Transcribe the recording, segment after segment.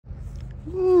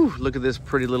Woo, look at this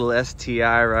pretty little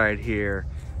STI right here.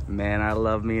 Man, I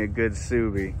love me a good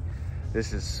Subi.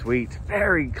 This is sweet,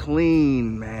 very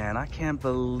clean, man. I can't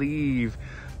believe,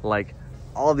 like,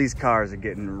 all these cars are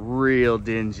getting real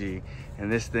dingy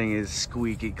and this thing is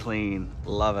squeaky clean.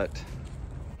 Love it.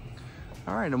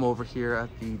 All right, I'm over here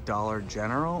at the Dollar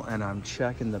General and I'm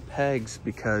checking the pegs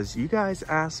because you guys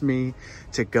asked me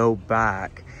to go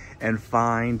back and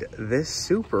find this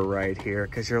Super right here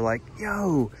because you're like,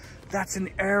 yo, that's an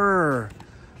error.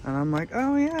 And I'm like,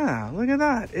 oh yeah, look at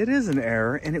that. It is an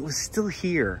error and it was still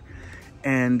here.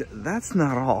 And that's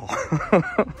not all.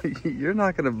 You're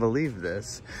not gonna believe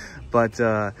this, but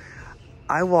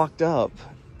I walked up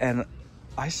and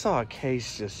I saw a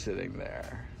case just sitting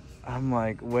there. I'm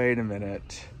like, wait a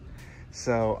minute.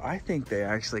 So I think they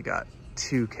actually got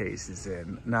 2 cases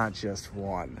in, not just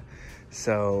one.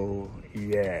 So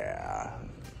yeah,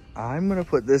 I'm gonna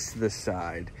put this to the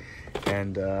side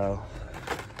and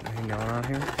anything going on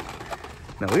here?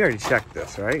 No, we already checked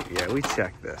this, right? Yeah, we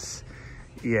checked this.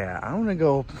 Yeah, I want to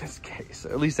go open this case.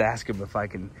 At least ask him if I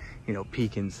can, you know,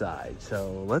 peek inside.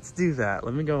 So let's do that.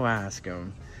 Let me go ask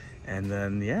him. And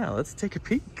then, yeah, let's take a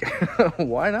peek.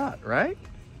 Why not, right?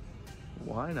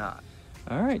 Why not?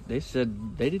 All right, they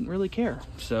said they didn't really care.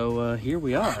 So here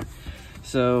we are.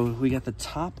 So we got the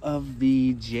top of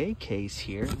the J case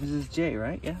here. This is J,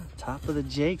 right? Yeah, top of the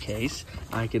J case.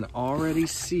 I can already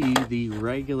see the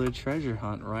regular treasure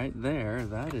hunt right there.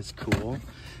 That is cool.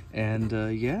 And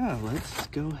yeah, let's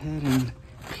go ahead and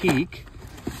peek.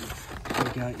 We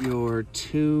got your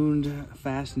tuned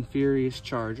Fast and Furious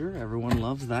Charger. Everyone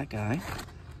loves that guy.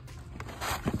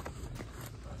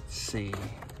 Let's see.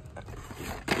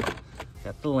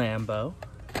 Got the Lambo.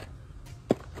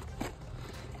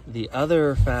 The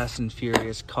other Fast and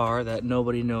Furious car that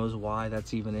nobody knows why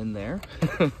that's even in there.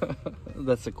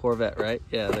 That's the Corvette, right?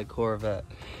 Yeah, the Corvette.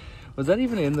 Was that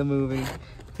even in the movie?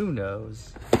 Who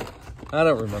knows? I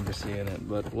don't remember seeing it,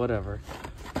 but whatever.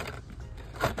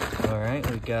 All right,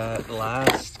 we got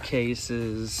last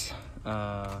case's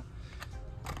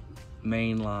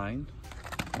main line.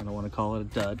 I don't want to call it a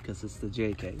dud because it's the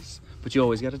J case, but you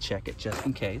always got to check it just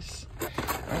in case. All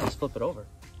right, let's flip it over.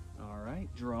 All right,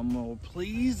 drum roll,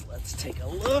 please. Let's take a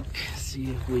look,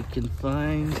 see if we can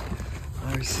find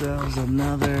ourselves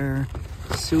another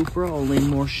Supra, only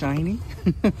more shiny.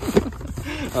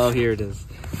 Oh, here it is.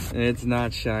 It's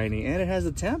not shiny, and it has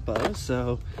a tempo,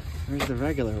 so there's the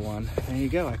regular one. There you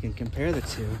go, I can compare the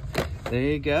two. There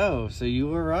you go, so you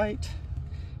were right.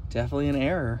 Definitely an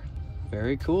error.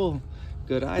 Very cool.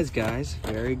 Good eyes, guys,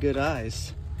 very good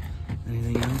eyes.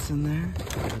 Anything else in there?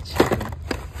 Let's check.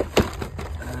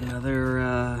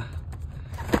 Another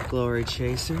Glory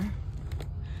Chaser.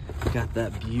 Got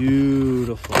that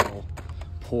beautiful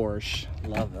Porsche,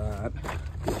 love that.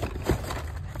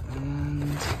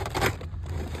 And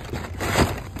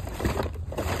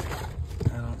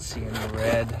I don't see any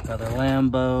red. Another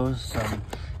Lambo, some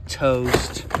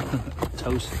toast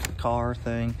car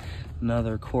thing,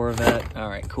 another Corvette. All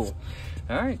right, cool.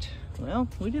 All right, well,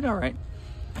 we did all right.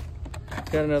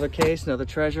 Got another case, another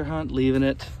treasure hunt, leaving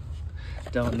it.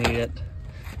 Don't need it,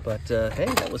 but hey,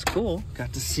 that was cool.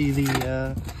 Got to see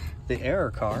the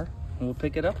error car. We'll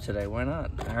pick it up today, why not?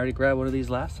 I already grabbed one of these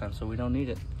last time, so we don't need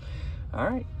it. All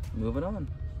right, moving on.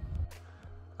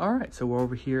 All right, so we're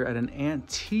over here at an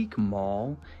antique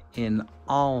mall in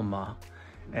Alma.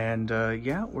 And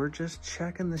yeah, we're just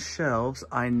checking the shelves.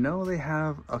 I know they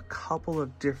have a couple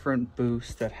of different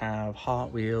booths that have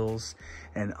Hot Wheels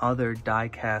and other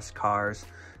die-cast cars.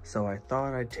 So I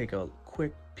thought I'd take a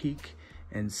quick peek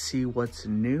and see what's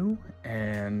new.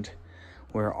 And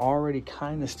we're already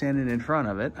kind of standing in front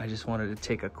of it. I just wanted to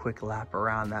take a quick lap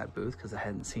around that booth because I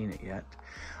hadn't seen it yet.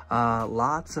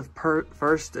 Lots of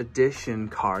first edition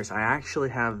cars. I actually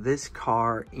have this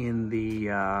car in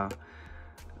the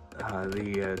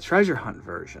treasure hunt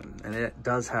version, and it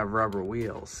does have rubber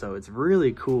wheels, so it's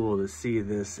really cool to see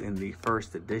this in the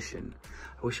first edition.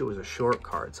 I wish it was a short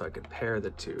card so I could pair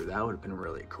the two. That would have been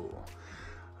really cool.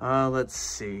 Let's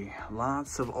see,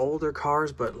 lots of older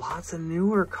cars, but lots of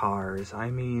newer cars.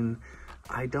 I mean,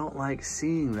 I don't like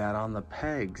seeing that on the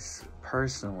pegs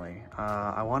personally.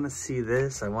 I want to see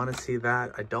this, I want to see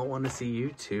that. I don't want to see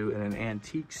you two in an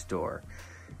antique store,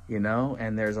 you know,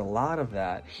 and there's a lot of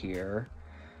that here.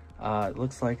 It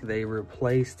looks like they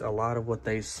replaced a lot of what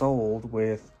they sold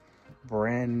with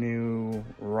brand new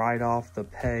right off the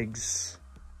pegs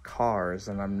cars,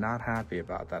 and I'm not happy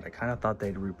about that. I kind of thought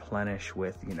they'd replenish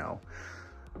with, you know,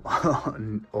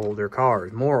 older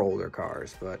cars, more older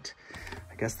cars, but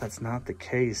I guess that's not the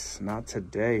case, not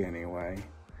today anyway.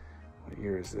 What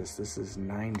year is this? This is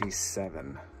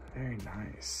 97. Very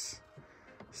nice.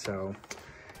 So,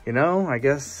 you know, I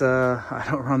guess I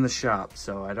don't run the shop,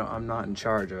 so I'm not in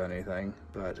charge of anything.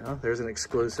 But oh, there's an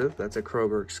exclusive. That's a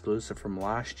Kroger exclusive from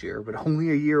last year, but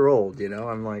only a year old, you know?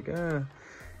 I'm like,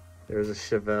 there's a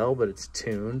Chevelle, but it's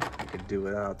tuned. I could do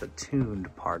without the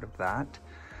tuned part of that.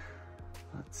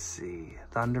 Let's see,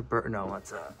 Thunderbird, no,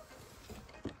 what's that?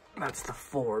 That's the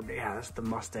Ford, yeah, that's the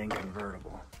Mustang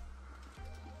convertible.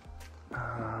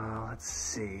 Let's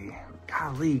see,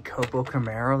 golly, Copo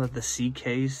Camaro, that the C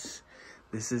case.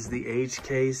 This is the H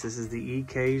case, this is the E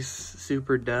case,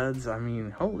 super duds. I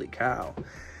mean, holy cow.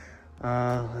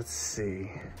 Let's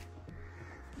see.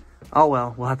 Oh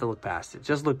well, we'll have to look past it.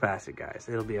 Just look past it, guys.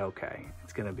 It'll be okay.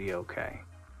 It's gonna be okay.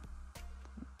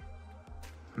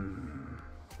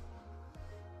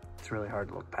 It's really hard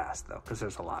to look past though, because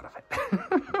there's a lot of it.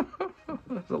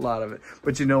 There's a lot of it.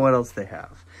 But you know what else they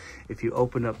have? If you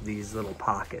open up these little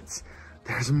pockets,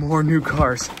 there's more new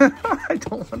cars. I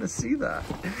don't want to see that.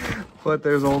 But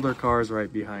there's older cars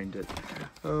right behind it.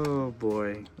 Oh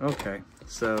boy. Okay.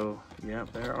 So, yeah,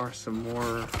 there are some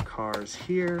more cars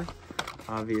here.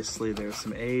 Obviously, there's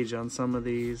some age on some of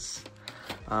these.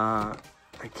 I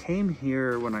came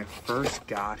here when I first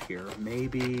got here.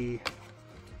 Maybe,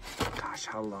 gosh,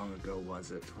 how long ago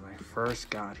was it? When I first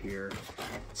got here,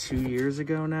 2 years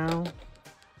ago now.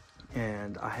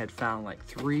 And I had found like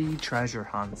 3 treasure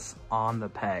hunts on the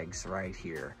pegs right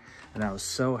here. And I was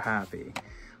so happy.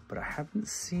 But I haven't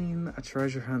seen a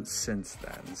treasure hunt since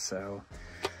then, so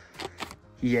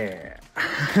yeah.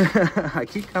 I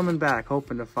keep coming back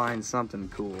hoping to find something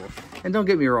cool. And don't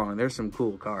get me wrong, there's some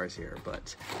cool cars here,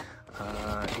 but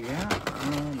yeah,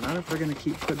 not if we're gonna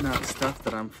keep putting out stuff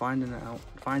that I'm finding at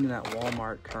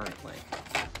Walmart currently.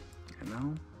 You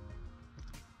know?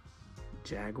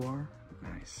 Jaguar,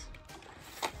 nice.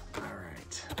 All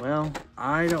right, well,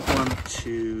 I don't want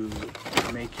to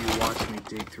make you watch me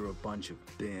dig through a bunch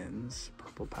of bins.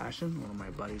 Purple Passion, one of my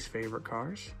buddy's favorite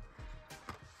cars.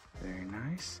 Very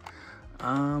nice.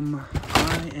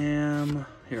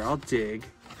 Here, I'll dig,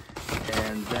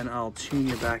 and then I'll tune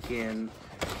you back in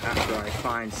after I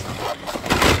find something.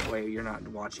 That way you're not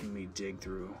watching me dig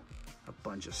through a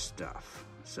bunch of stuff.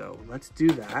 So let's do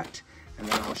that, and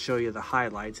then I'll show you the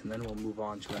highlights, and then we'll move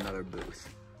on to another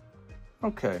booth.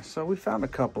 Okay, so we found a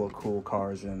couple of cool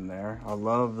cars in there. I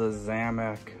love the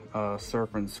Zamek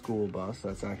Surfing School Bus.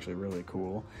 That's actually really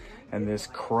cool. And this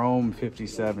chrome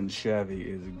 57 Chevy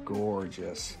is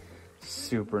gorgeous.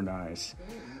 Super nice.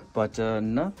 But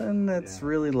nothing that's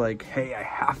really like, hey, I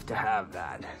have to have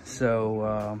that.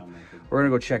 So we're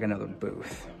gonna go check another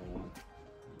booth.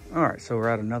 All right, so we're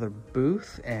at another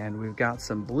booth and we've got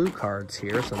some blue cards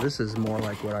here. So this is more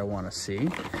like what I wanna see.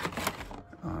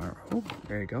 Oh,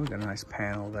 there you go, we got a nice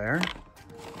panel there.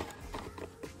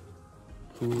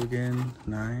 Hooligan,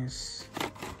 nice.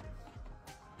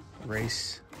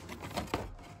 Race.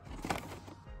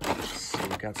 So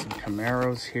we got some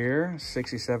Camaros here.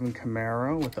 67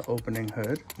 Camaro with the opening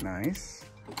hood, nice.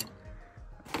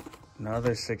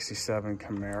 Another 67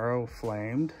 Camaro,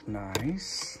 flamed,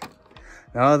 nice.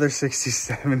 Another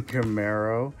 67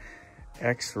 Camaro,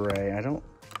 X-Ray.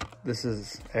 This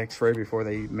is X-Ray before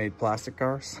they made plastic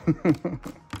cars.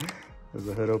 Does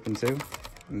the hood open too?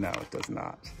 No, it does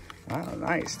not. Wow,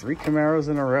 nice. 3 Camaros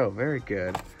in a row. Very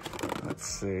good. Let's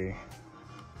see.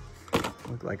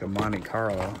 Look like a Monte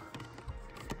Carlo.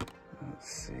 Let's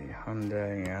see.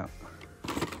 Hyundai, yeah.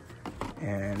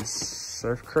 And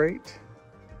Surf Crate.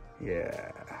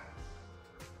 Yeah.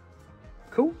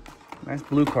 Cool. Nice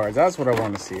blue cards. That's what I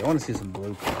want to see. I want to see some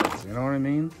blue cards. You know what I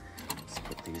mean? Let's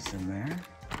put these in there.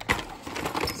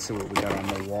 Let's see what we got on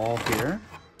the wall here.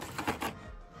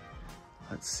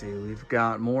 Let's see, we've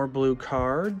got more blue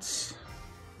cards.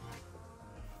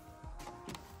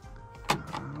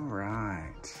 All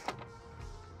right.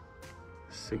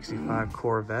 65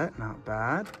 Corvette, not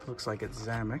bad. Looks like it's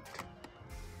Zamek,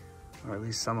 or at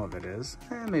least some of it is.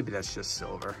 Maybe that's just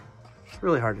silver. It's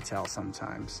really hard to tell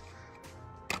sometimes.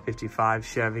 55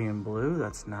 Chevy in blue,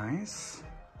 that's nice.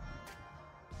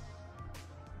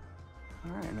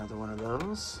 All right, another one of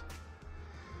those.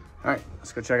 All right,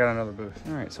 let's go check out another booth.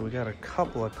 All right, so we got a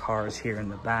couple of cars here in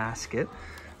the basket.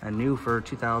 A new for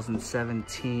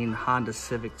 2017 Honda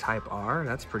Civic Type R,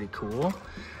 that's pretty cool.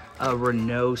 A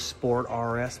Renault Sport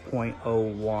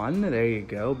RS.01, there you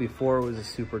go. Before it was a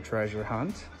Super Treasure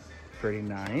Hunt, pretty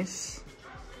nice.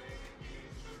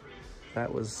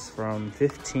 That was from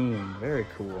 15, very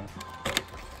cool.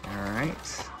 All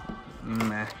right,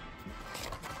 meh.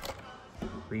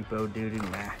 Repo duty,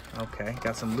 nah. Okay,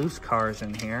 got some loose cars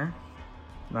in here.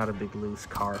 Not a big loose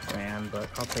car fan, but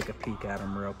I'll take a peek at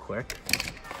them real quick.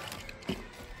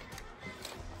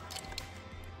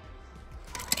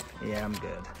 Yeah, I'm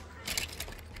good.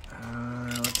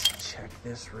 Let's check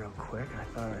this real quick. I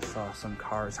thought I saw some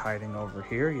cars hiding over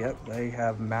here. Yep, they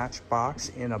have Matchbox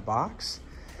in a box.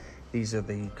 These are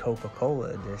the Coca-Cola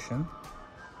edition.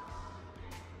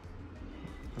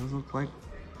 Those look like,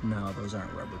 no, those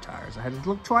aren't rubber tires. I had to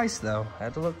look twice though. I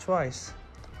had to look twice.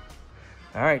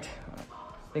 All right,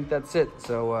 I think that's it.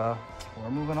 So we're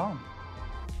moving on.